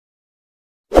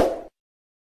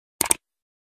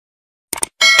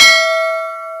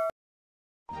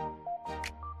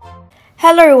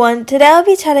Hello everyone, today I'll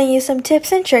be telling you some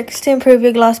tips and tricks to improve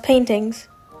your glass paintings.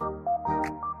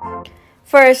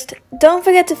 First, don't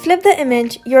forget to flip the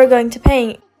image you're going to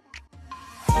paint.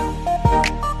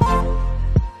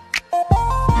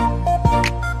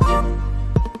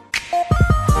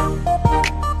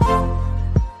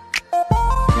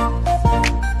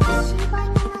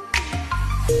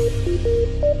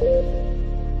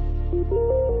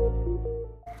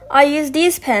 I use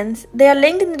these pens. They are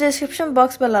linked in the description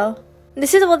box below.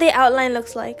 This is what the outline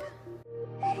looks like.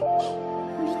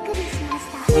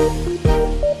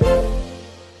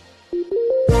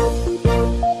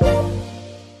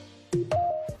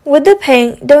 With the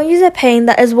paint, don't use a paint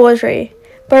that is watery,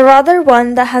 but rather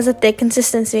one that has a thick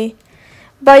consistency.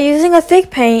 By using a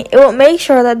thick paint, it will make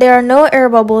sure that there are no air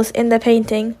bubbles in the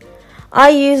painting. I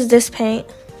use this paint.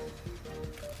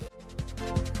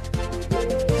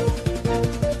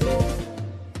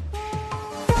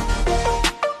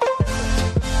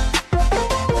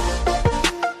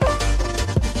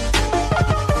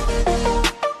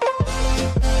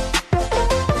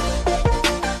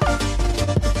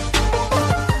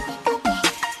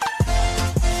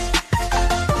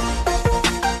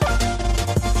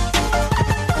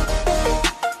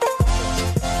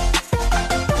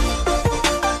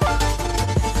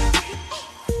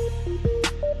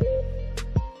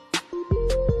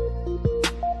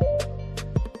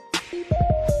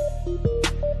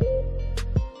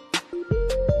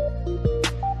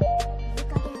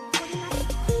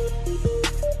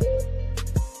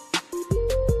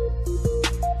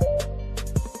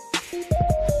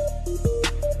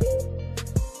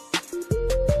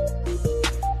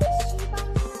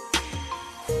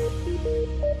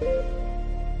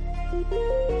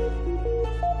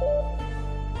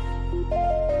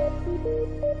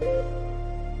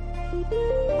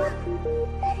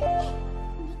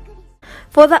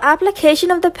 For the application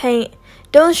of the paint,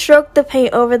 don't stroke the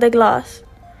paint over the glass.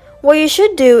 What you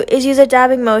should do is use a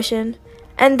dabbing motion,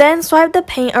 and then swipe the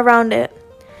paint around it.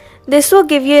 This will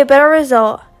give you a better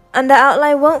result, and the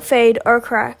outline won't fade or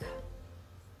crack.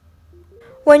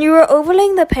 When you are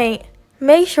overlaying the paint,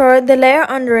 make sure the layer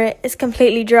under it is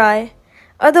completely dry,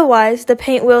 otherwise the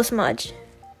paint will smudge.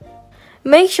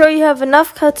 Make sure you have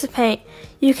enough coats of paint.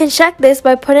 You can check this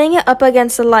by putting it up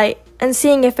against the light and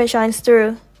seeing if it shines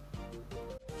through.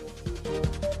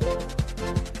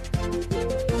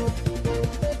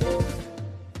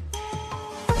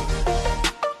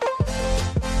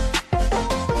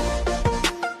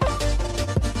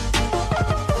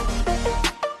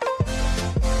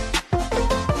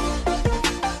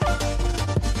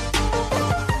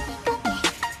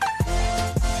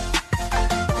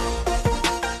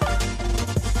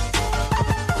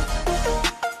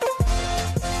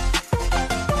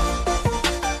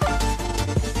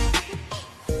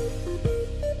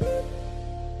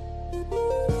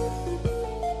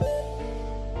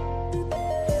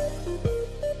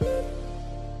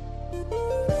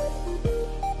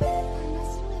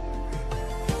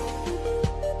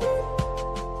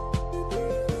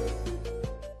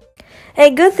 A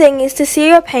good thing is to see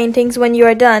your paintings when you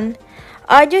are done.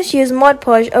 I just use Mod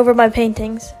Podge over my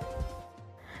paintings.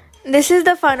 This is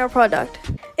the final product.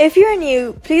 If you are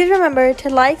new, please remember to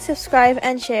like, subscribe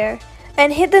and share,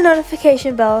 and hit the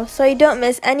notification bell so you don't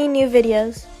miss any new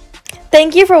videos.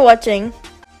 Thank you for watching.